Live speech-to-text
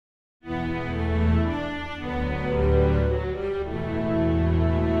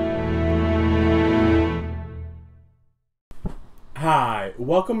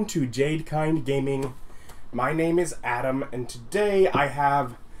welcome to Jadekind Gaming. My name is Adam, and today I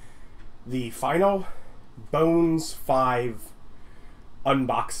have the final Bones 5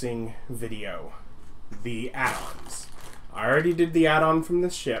 unboxing video. The add-ons. I already did the add-on from the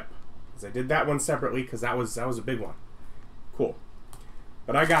ship, because I did that one separately, because that was a big one. Cool.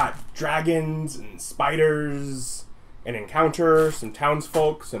 But I got dragons and spiders, an encounter, some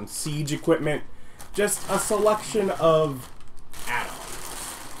townsfolk, some siege equipment, just a selection of add-ons.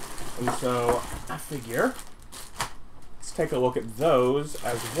 And so I figure let's take a look at those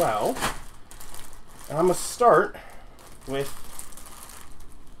as well. And I'm going to start with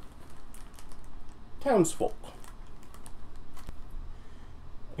townsfolk.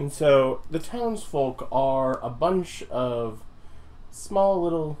 And so the townsfolk are a bunch of small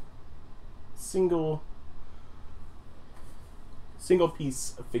little single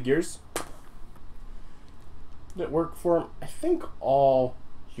piece figures that work for, I think, all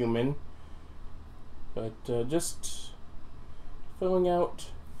human, but just filling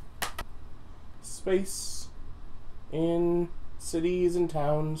out space in cities and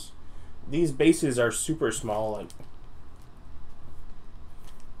towns. These bases are super small, like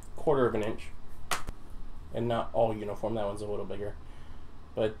 1/4 of an inch, and not all uniform. That one's a little bigger,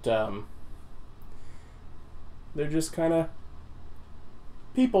 but they're just kind of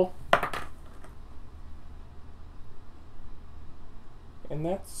people. And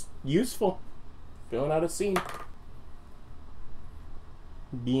that's useful. Filling out a scene.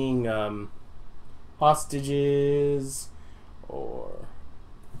 Being hostages or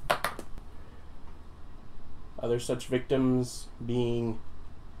other such victims, being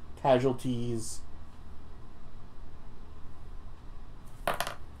casualties.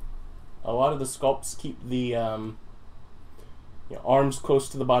 A lot of the sculpts keep the arms close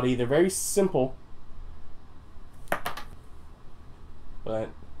to the body. They're very simple, but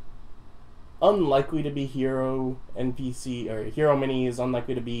unlikely to be hero NPC, or hero mini is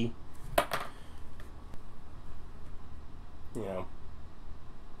unlikely to be,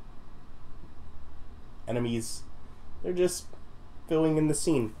 enemies. They're just filling in the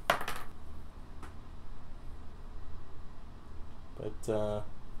scene. But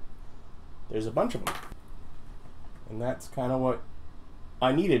there's a bunch of them, and that's kind of what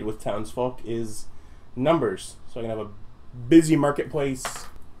I needed with townsfolk, is numbers, so I can have a busy marketplace,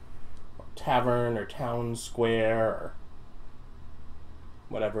 or tavern, or town square, or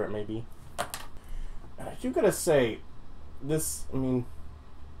whatever it may be. And I do gotta say, these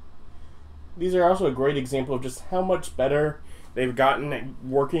are also a great example of just how much better they've gotten at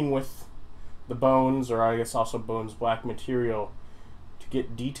working with the bones, or I guess also bones black material, to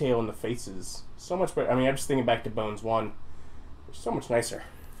get detail in the faces. So much better. I'm just thinking back to Bones 1. They're so much nicer.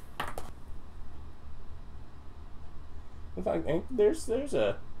 In fact, there's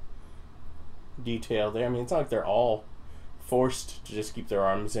a detail there. It's not like they're all forced to just keep their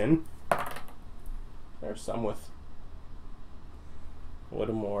arms in. There's some with a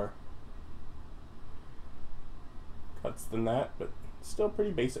little more cuts than that, but still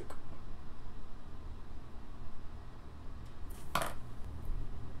pretty basic.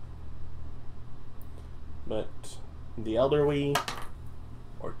 But the elderly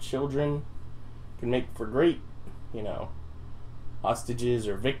or children can make for great, hostages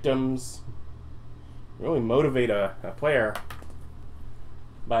or victims. Really motivate a player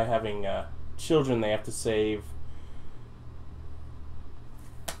by having children they have to save.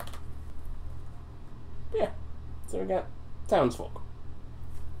 Yeah, so we got townsfolk.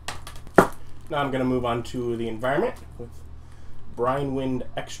 Now I'm going to move on to the environment with Brine Wind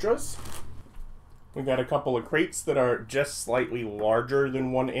extras. We've got a couple of crates that are just slightly larger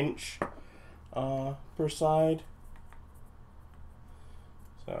than 1 inch per side.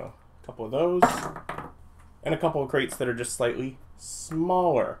 So, a couple of those. And a couple of crates that are just slightly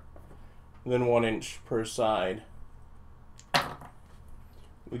smaller than 1 inch per side.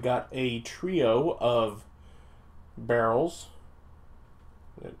 We got a trio of barrels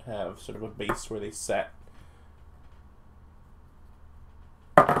that have sort of a base where they set.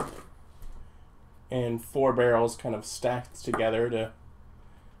 And 4 barrels kind of stacked together to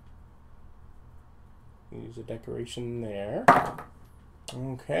use a decoration there.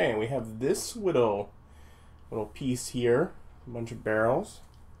 Okay, we have this little piece here, a bunch of barrels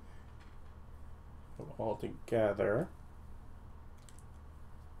all together.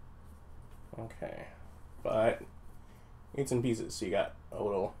 Okay, but it's in pieces. So you got a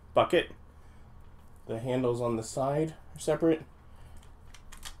little bucket. The handles on the side are separate.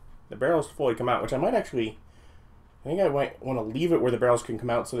 The barrels fully come out, which I might actually, I think I might want to leave it where the barrels can come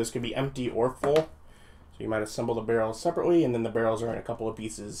out, so this could be empty or full. So you might assemble the barrels separately, and then the barrels are in a couple of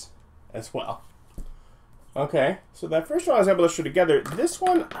pieces as well. Okay, so that first one I was able to show together. This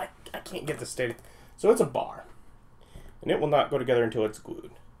one, I can't get this stay. So it's a bar, and it will not go together until it's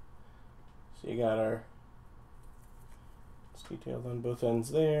glued. So you got it's detailed on both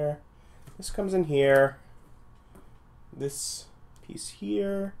ends there. This comes in here. This piece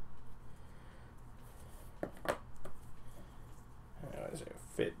here. As it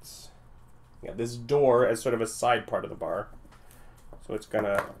fits. You got this door as sort of a side part of the bar. So it's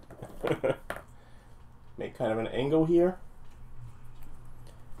gonna make kind of an angle here.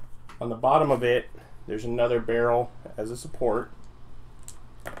 On the bottom of it, there's another barrel as a support.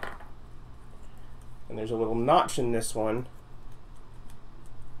 And there's a little notch in this one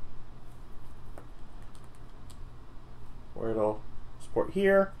where it'll support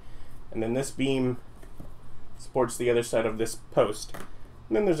here. And then this beam supports the other side of this post.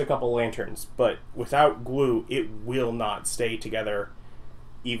 And then there's a couple lanterns, but without glue, it will not stay together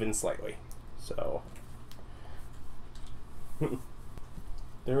even slightly. So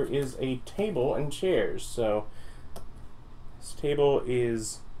there is a table and chairs. So this table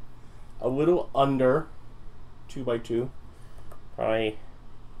is a little under 2 by 2, probably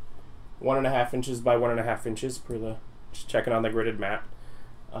 1.5 inches by 1.5 inches per the, just checking on the gridded map.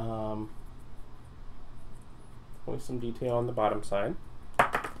 With some detail on the bottom side.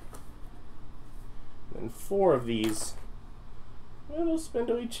 And 4 of these little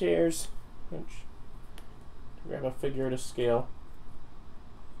spindly chairs, which to grab a figure at a scale.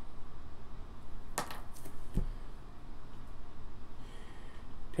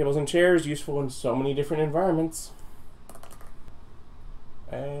 Tables and chairs useful in so many different environments.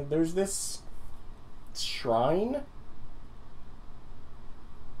 There's this shrine,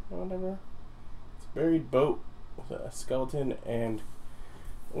 whatever. It's a buried boat with a skeleton and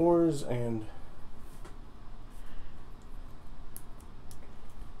oars, and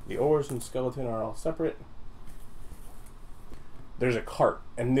the oars and skeleton are all separate. There's a cart,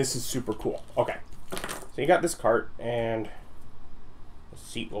 and this is super cool. Okay, so you got this cart, and the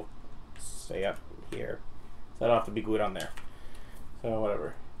seat will stay up here. So that'll have to be glued on there. So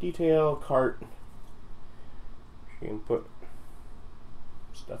whatever. Detail, cart. You can put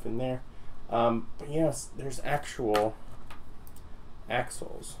stuff in there. But yes, there's actual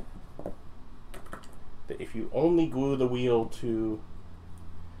axles that if you only glue the wheel to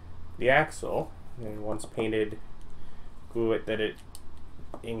the axle, and once painted, glue it that it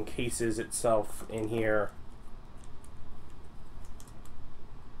encases itself in here,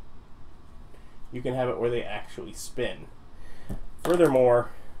 you can have it where they actually spin. Furthermore,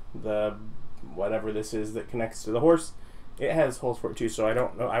 the whatever this is that connects to the horse, it has holes for it too, so I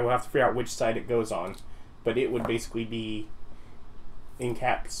don't know, I will have to figure out which side it goes on, but it would basically be in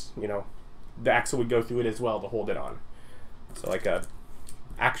caps, you know, the axle would go through it as well to hold it on. So like a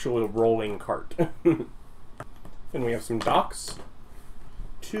actual rolling cart. Then we have some docks,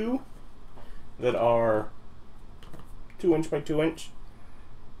 2 that are 2 inch by 2 inch.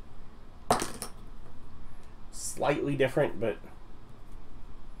 Slightly different, but,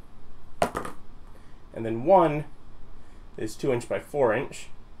 and then 1 is 2 inch by 4 inch,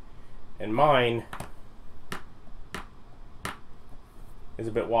 and mine is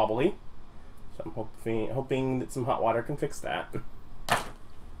a bit wobbly, so I'm hoping that some hot water can fix that.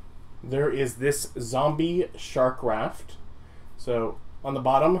 There is this zombie shark raft. So on the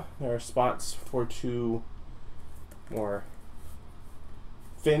bottom there are spots for 2 more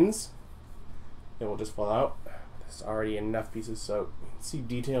fins. It will just fall out. There's already enough pieces, so you can see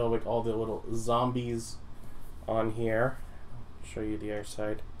detail like all the little zombies on here. I'll show you the other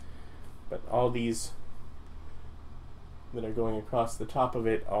side. But all these that are going across the top of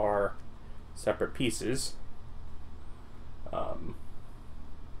it are separate pieces.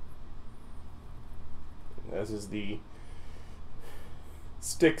 This is the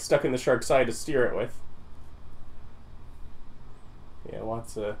stick stuck in the shark's side to steer it with. Yeah,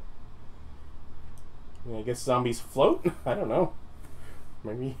 lots of, I guess zombies float? I don't know.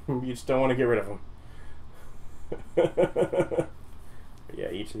 Maybe you just don't want to get rid of them. But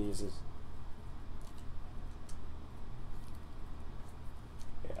yeah, each of these is,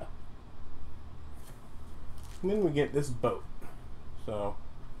 yeah. And then we get this boat. So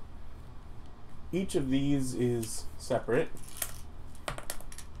each of these is separate,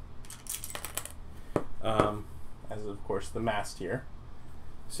 as of course the mast here.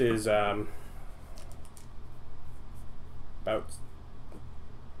 This is about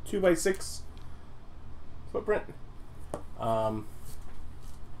 2 by 6 footprint.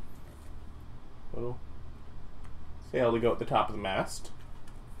 Little sail to go at the top of the mast.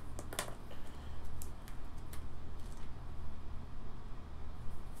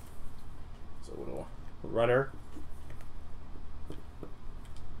 rudder.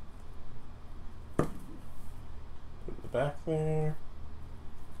 Put the back there.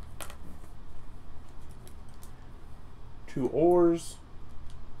 2 oars.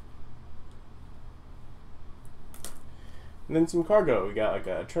 And then some cargo. We got like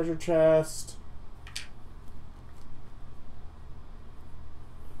a treasure chest.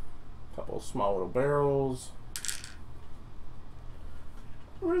 A couple of small little barrels.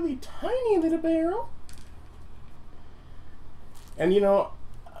 A really tiny little barrel. And you know,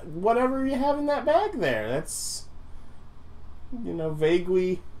 whatever you have in that bag there, that's, you know,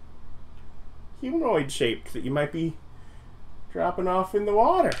 vaguely humanoid shaped that you might be dropping off in the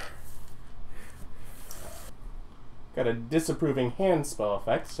water. Got a disapproving hand spell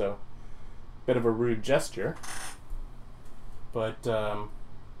effect, so bit of a rude gesture. But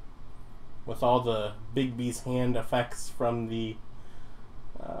with all the Big B's hand effects from the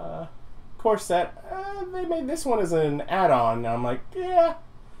core set, they made this one as an add-on. And I'm like, yeah,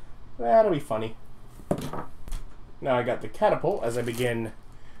 that'll be funny. Now I got the catapult as I begin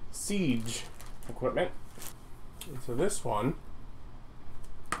siege equipment. And so this one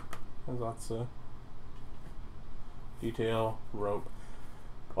has lots of detail, rope,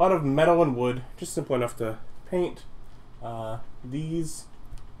 a lot of metal and wood, just simple enough to paint. These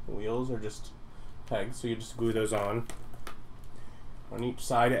wheels are just pegs, so you just glue those on. On each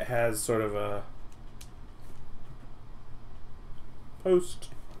side it has sort of a post,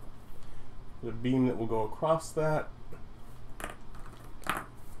 the beam that will go across that.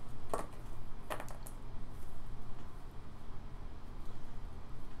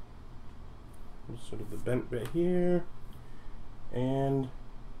 Sort of the bent bit here, and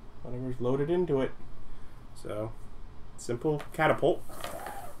whatever's loaded into it. So, simple catapult.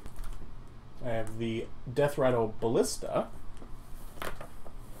 I have the Death Rattle Ballista,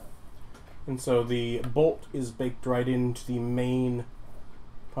 and so the bolt is baked right into the main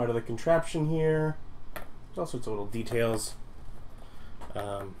part of the contraption here. There's all sorts of little details.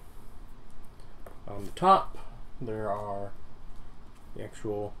 On the top, there are the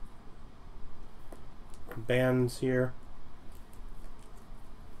actual bands here,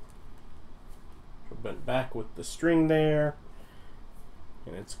 bent back with the string there,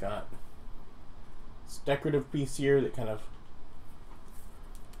 and it's got this decorative piece here that kind of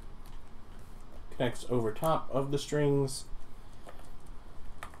connects over top of the strings,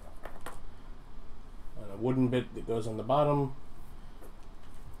 and a wooden bit that goes on the bottom,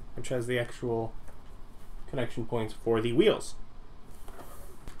 which has the actual connection points for the wheels.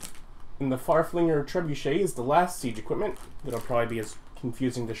 And the Farflinger Trebuchet is the last siege equipment. That'll probably be as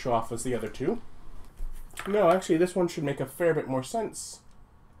confusing to show off as the other two. No, actually, this one should make a fair bit more sense.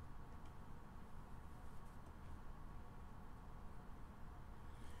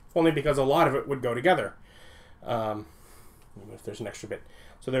 Only because a lot of it would go together. Even if there's an extra bit.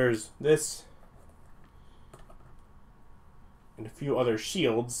 So there's this and a few other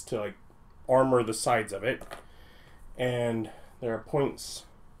shields to like armor the sides of it. And there are points.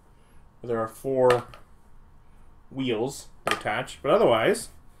 There are 4 wheels attached, but otherwise,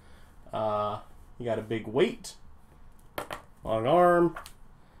 you got a big weight, long arm,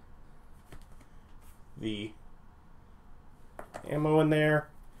 the ammo in there,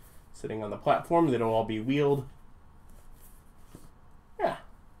 sitting on the platform that'll all be wheeled. Yeah,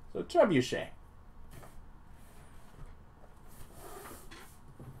 so trebuchet.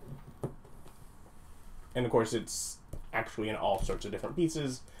 And of course, it's actually in all sorts of different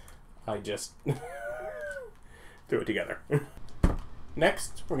pieces. I just threw it together.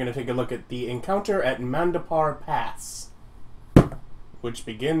 Next, we're going to take a look at the encounter at Mandapar Pass, which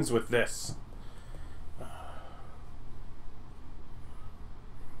begins with this.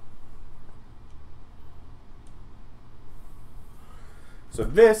 So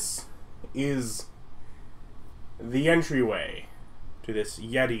this is the entryway to this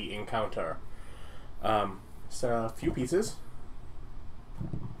Yeti encounter. So a few pieces.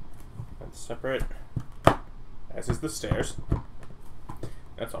 That's separate, as is the stairs.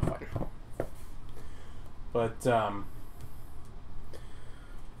 That's all fine. But,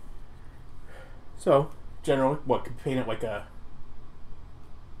 so, generally, what, could paint it like a,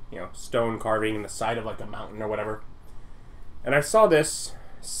 you know, stone carving in the side of like a mountain or whatever. And I saw this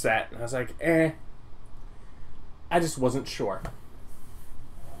set, and I was like, I just wasn't sure.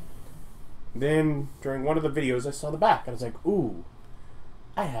 Then, during one of the videos, I saw the back, and I was like, ooh,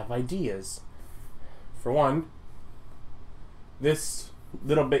 I have ideas. For one, this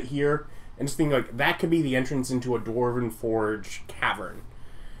little bit here, and just thinking like that could be the entrance into a Dwarven Forge cavern.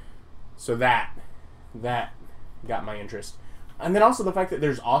 So that got my interest. And then also the fact that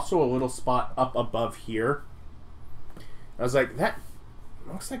there's also a little spot up above here. I was like, that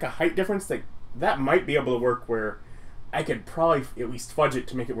looks like a height difference. That might be able to work where I could probably at least fudge it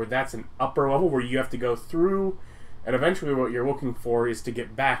to make it where that's an upper level where you have to go through, and eventually what you're looking for is to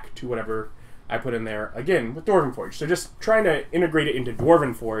get back to whatever I put in there, again, with Dwarven Forge. So just trying to integrate it into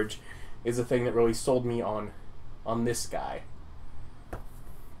Dwarven Forge is the thing that really sold me on this guy.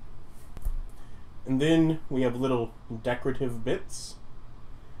 And then we have little decorative bits.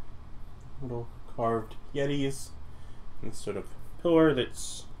 Little carved yetis. And sort of pillar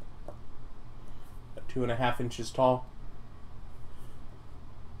that's 2.5 inches tall.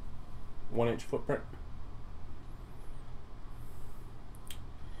 1-inch footprint.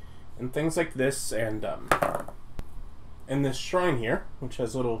 And things like this, and this shrine here, which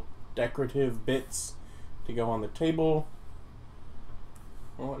has little decorative bits to go on the table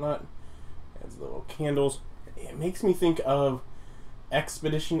or whatnot. It has little candles. It makes me think of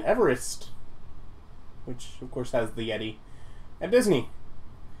Expedition Everest, which of course has the Yeti at Disney.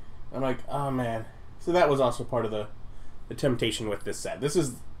 I'm like, oh man. So that was also part of the temptation with this set. This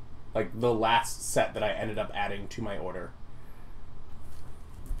is like the last set that I ended up adding to my order.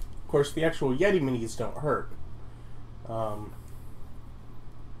 Of course, the actual Yeti minis don't hurt.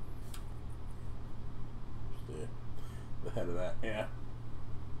 The head of that, yeah.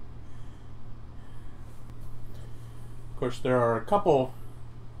 Of course, there are a couple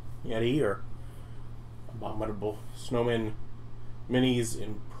Yeti or Abominable Snowman minis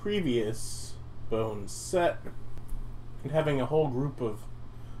in previous Bones set, and having a whole group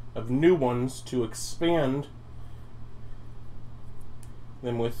of new ones to expand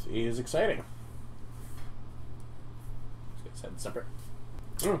them with is exciting. Let's get separate.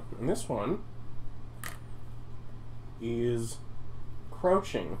 And this one is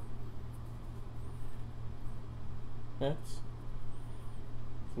crouching. That's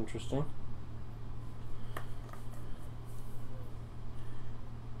interesting.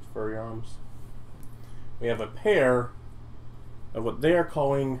 Furry arms. We have a pair of what they are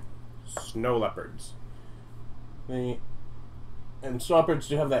calling snow leopards. And snow leopards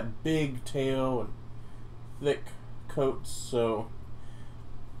do have that big tail and thick coats, and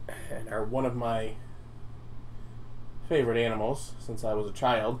are one of my favorite animals since I was a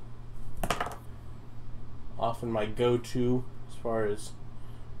child. Often my go-to as far as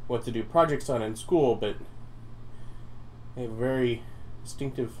what to do projects on in school, but they have a very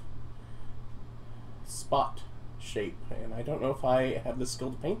distinctive spot shape, and I don't know if I have the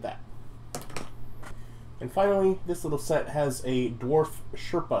skill to paint that. And finally, this little set has a dwarf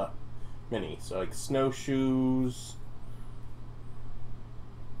Sherpa mini, so like snowshoes,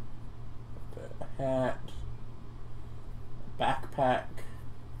 a hat, a backpack,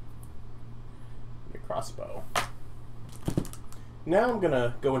 and a crossbow. Now I'm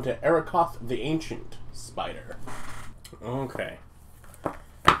gonna go into Erakoth the Ancient Spider. Okay.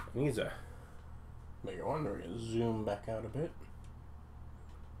 He's a bigger one. We're going to zoom back out a bit.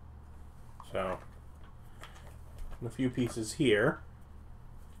 So, a few pieces here.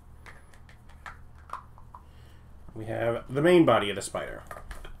 We have the main body of the spider.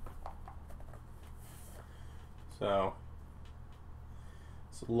 So,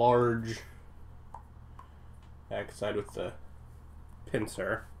 it's large backside with the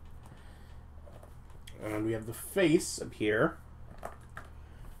pincer. And we have the face up here.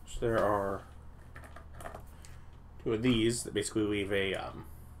 So there are two of these that basically leave a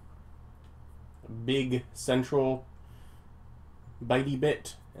big central bitey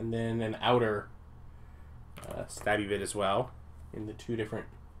bit, and then an outer stabby bit as well, in the two different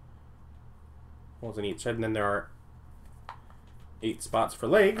holes in each side. And then there are 8 spots for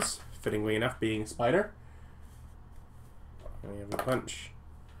legs, fittingly enough being a spider. And we have a bunch.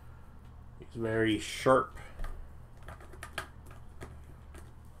 These very sharp,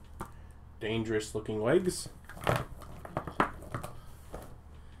 dangerous looking legs.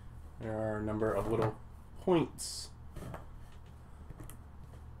 There are a number of little points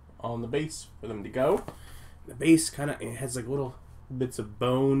on the base for them to go. The base kind of has like little bits of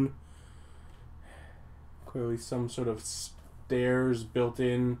bone. Clearly some sort of stairs built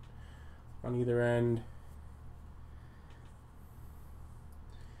in on either end.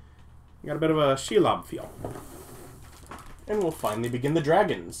 Got a bit of a Shelob feel. And we'll finally begin the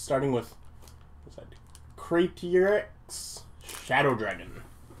dragons, starting with Craterix Shadow Dragon.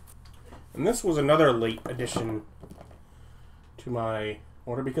 And this was another late addition to my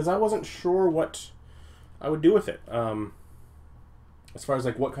order because I wasn't sure what I would do with it. As far as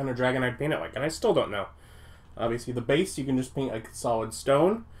like what kind of dragon I'd paint it like, and I still don't know. Obviously the base you can just paint like solid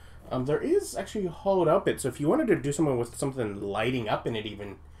stone. There is actually hollowed out bit, so if you wanted to do something with something lighting up in it,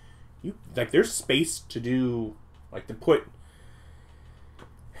 even there's space to do to put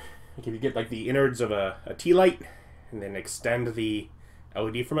if you get the innards of a tea light and then extend the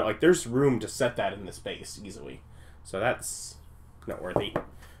LED from it, there's room to set that in the space easily. So that's noteworthy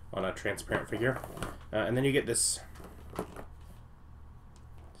on a transparent figure. And then you get this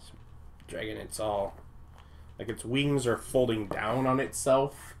dragon. It's all its wings are folding down on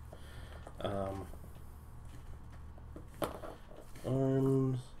itself. Arms.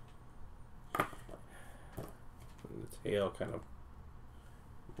 And the tail kind of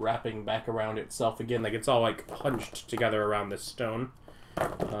wrapping back around itself again. It's all hunched together around this stone. We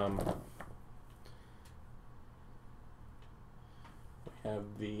have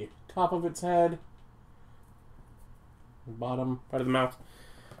the top of its head, bottom part of the mouth.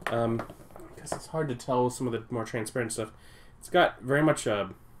 I guess it's hard to tell some of the more transparent stuff. It's got very much a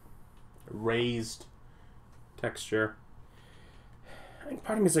raised texture. I think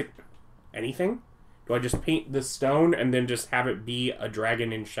part of me is anything? Do I just paint this stone and then just have it be a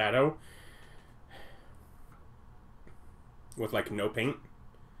dragon in shadow? With no paint?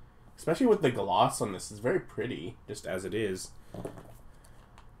 Especially with the gloss on this. It's very pretty, just as it is.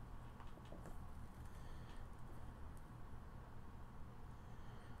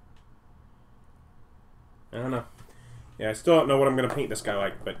 I don't know. Yeah, I still don't know what I'm going to paint this guy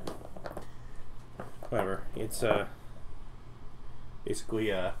like, but whatever. It's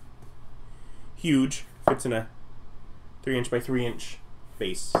basically huge. Fits in a 3" by 3"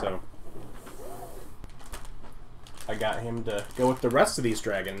 face, so I got him to go with the rest of these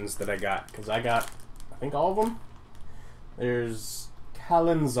dragons that I got, because I got, I think, all of them. There's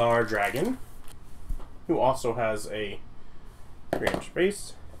Kalinzar Dragon, who also has a 3"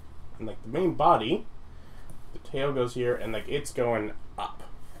 base, and the main body, the tail goes here, and it's going up.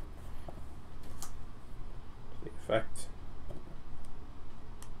 The effect.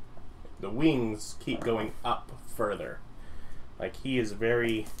 The wings keep going up further. He is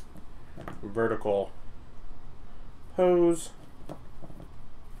very vertical pose.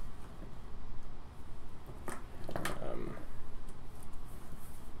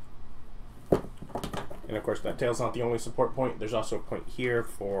 And of course that tail's not the only support point. There's also a point here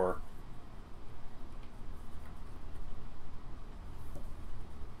for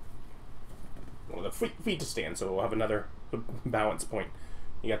the feet to stand, so we'll have another balance point.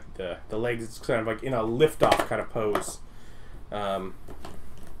 You got the legs, it's kind of in a lift-off kind of pose.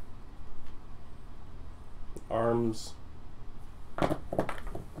 Arms.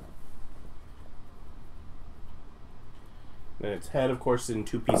 Then its head, of course, in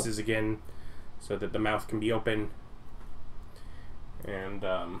 2 pieces again, so that the mouth can be open. And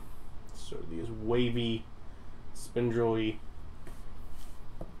so these wavy, spindly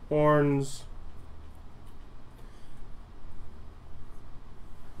horns.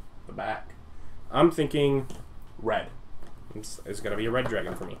 The back. I'm thinking red. It's going to be a red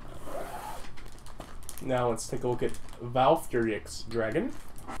dragon for me. Now let's take a look at Valfurix Dragon.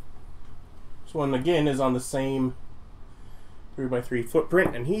 This one again is on the same 3 by 3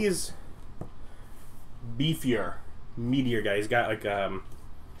 footprint, and he's beefier, meatier guy. He's got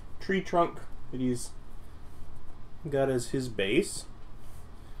tree trunk that he's got as his base.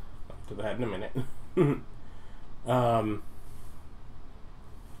 Up to the head in a minute.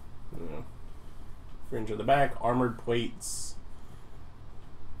 Fringe of the back, armored plates.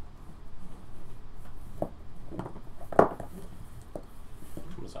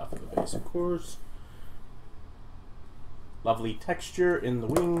 Comes off of the base, of course. Lovely texture in the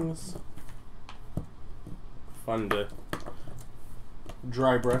wings. Fun to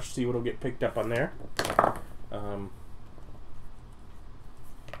dry brush, see what'll get picked up on there.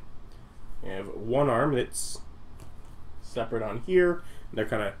 You have one arm that's separate on here. They're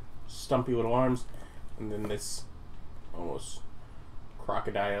kind of stumpy little arms, and then this almost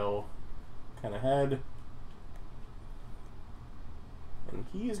crocodile kind of head. And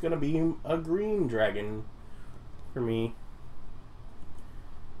he is going to be a green dragon for me.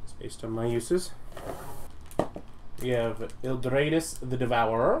 It's based on my uses. We have Ildradus the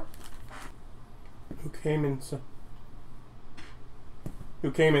Devourer, who came in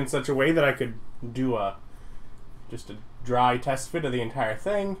such a way that I could do just a dry test fit of the entire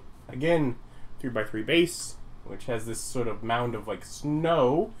thing. Again, 3 by 3 base, which has this sort of mound of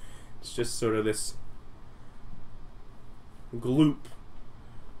snow. It's just sort of this gloop,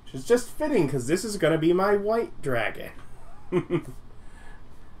 which is just fitting because this is going to be my white dragon.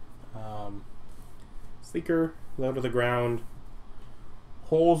 Sleeker, low to the ground.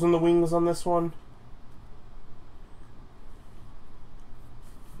 Holes in the wings on this one.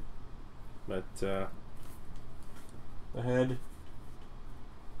 the head.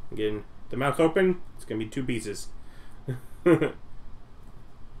 Again, the mouth open. It's gonna be 2 pieces.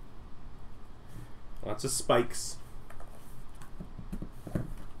 Lots of spikes.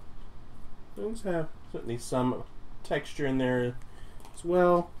 Those have certainly some texture in there as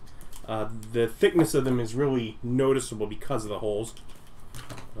well. The thickness of them is really noticeable because of the holes.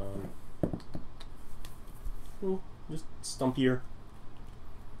 Just stumpier.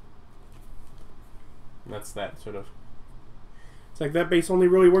 And that's that sort of. It's like that base only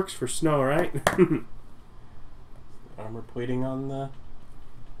really works for snow, right? Armor plating on the.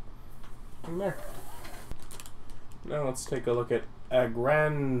 In there. Now let's take a look at a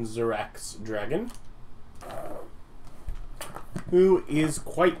Granzerax dragon, who is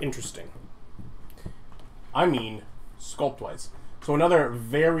quite interesting. I mean, sculpt-wise. So another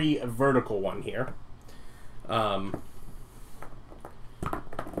very vertical one here. And I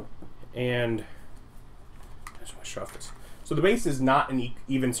just want to show off this. So the base is not an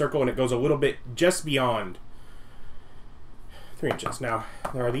even circle, and it goes a little bit just beyond 3 inches. Now,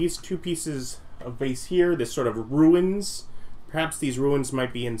 there are these 2 pieces of base here, this sort of ruins. Perhaps these ruins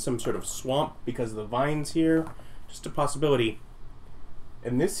might be in some sort of swamp because of the vines here. Just a possibility.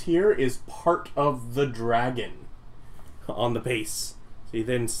 And this here is part of the dragon on the base. So you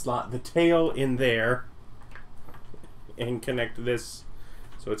then slot the tail in there and connect this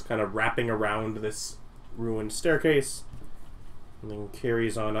so it's kind of wrapping around this ruined staircase and then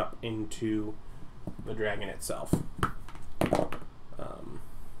carries on up into the dragon itself.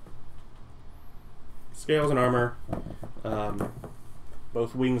 Scales and armor.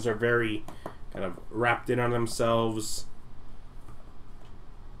 Both wings are very kind of wrapped in on themselves.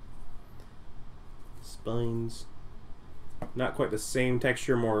 Spines. Not quite the same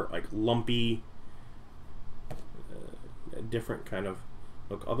texture, more like lumpy. A different kind of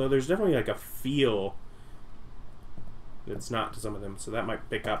look. Although there's definitely like a feel that's not to some of them, so that might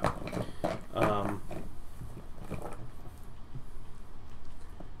pick up.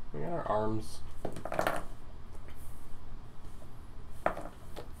 We got our arms.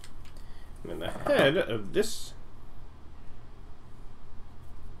 And then the head of this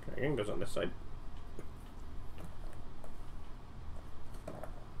dragon goes on this side.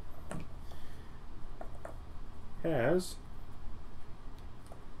 Has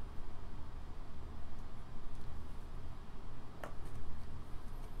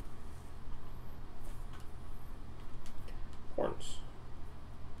horns.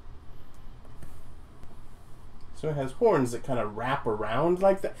 So it has horns that kind of wrap around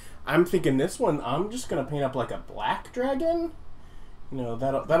like that. I'm thinking this one, I'm just gonna paint up like a black dragon. You know,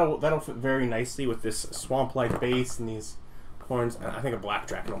 that'll fit very nicely with this swamp-like base and these horns. I think a black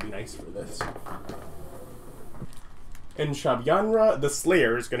dragon will be nice for this. In Shabyanra, the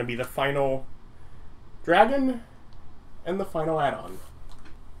Slayer is gonna be the final dragon and the final add-on.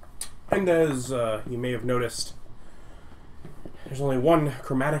 And as you may have noticed, there's only one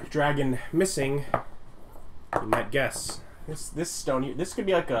chromatic dragon missing. You might guess. This stone, this could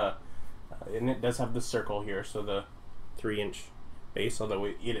be like a, and it does have the circle here, so the 3-inch base, although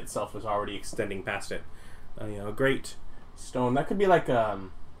it itself is already extending past it. You know, a great stone. That could be like a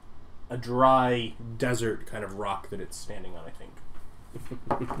dry desert kind of rock that it's standing on, I think.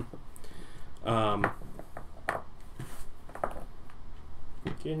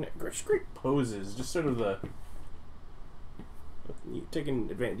 Again, great poses, just sort of the. You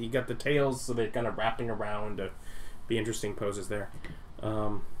taking advantage. You got the tails, so they're kind of wrapping around to be interesting poses there.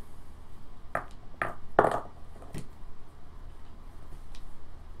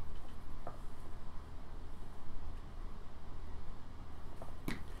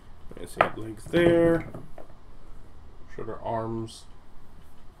 Let's see, legs there, shoulder, arms.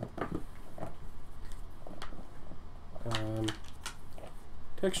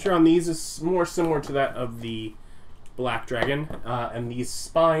 Texture on these is more similar to that of the black dragon, and these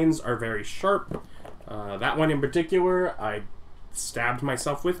spines are very sharp. That one in particular, I stabbed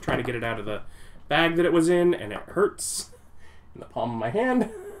myself with trying to get it out of the bag that it was in, and it hurts in the palm of my hand.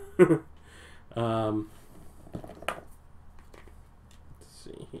 Let's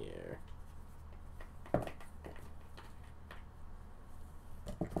see here.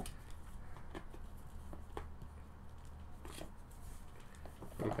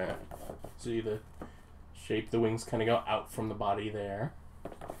 Okay, see the shape, the wings kind of go out from the body there.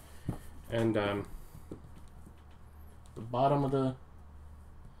 And the bottom of the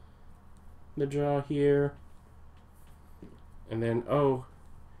jaw here. And then, oh,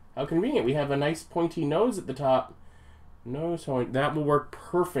 how convenient, we have a nice pointy nose at the top. Nose point, that will work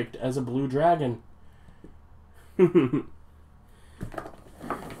perfect as a blue dragon.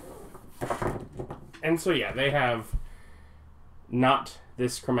 And so yeah, they have not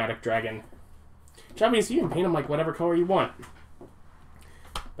this chromatic dragon. Which obviously you can paint them like whatever color you want.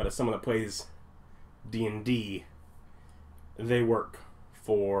 But as someone that plays D&D, they work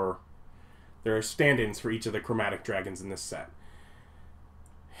for... There are stand-ins for each of the chromatic dragons in this set.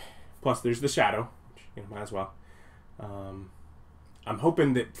 Plus there's the shadow, which, you know, might as well. I'm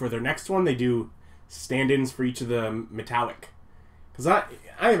hoping that for their next one they do stand-ins for each of the metallic. Because I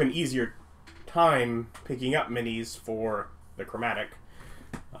have an easier time picking up minis for the chromatic.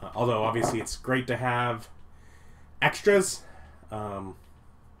 Although obviously it's great to have extras. I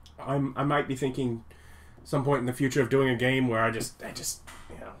might be thinking some point in the future of doing a game where I just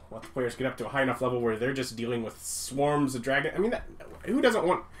you know, let the players get up to a high enough level where they're just dealing with swarms of dragons. I mean, who doesn't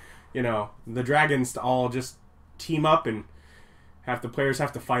want, you know, the dragons to all just team up and have the players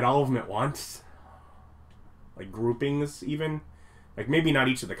have to fight all of them at once? Like groupings even. Like maybe not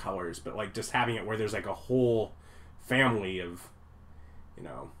each of the colors, but like just having it where there's like a whole family of, you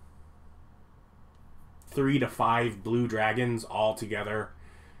know, 3 to 5 blue dragons all together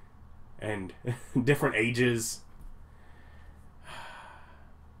and different ages.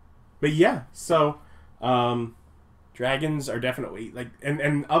 But yeah, so dragons are definitely like,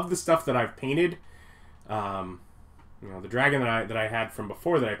 and of the stuff that I've painted, you know, the dragon that I had from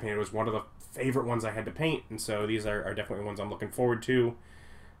before that I painted was one of the favorite ones I had to paint, and so these are definitely ones I'm looking forward to.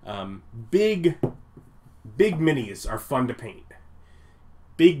 Big minis are fun to paint.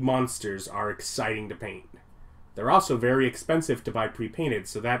 Big monsters are exciting to paint. They're also very expensive to buy pre-painted,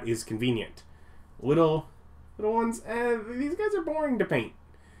 so that is convenient. Little ones, these guys are boring to paint.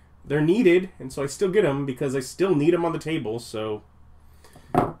 They're needed, and so I still get them because I still need them on the table, so...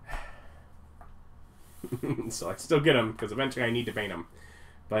 so I still get them because eventually I need to paint them.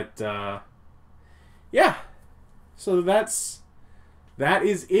 But, yeah. So that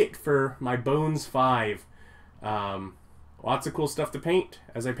is it for my Bones 5. Lots of cool stuff to paint.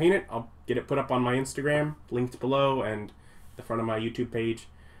 As I paint it, I'll get it put up on my Instagram, linked below, and the front of my YouTube page.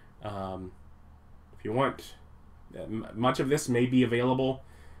 If you want, much of this may be available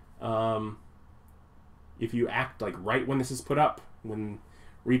if you act like right when this is put up, when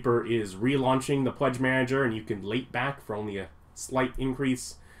Reaper is relaunching the Pledge Manager, and you can late back for only a slight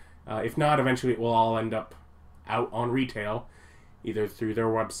increase. If not, eventually it will all end up out on retail, either through their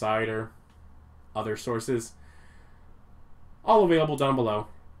website or other sources. All available down below.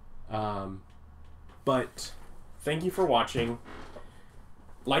 But thank you for watching.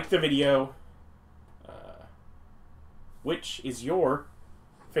 Like the video. Which is your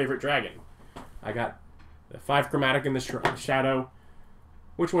favorite dragon? I got the 5 chromatic in the shadow.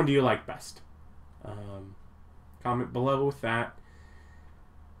 Which one do you like best? Comment below with that.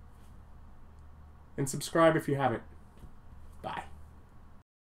 And subscribe if you haven't.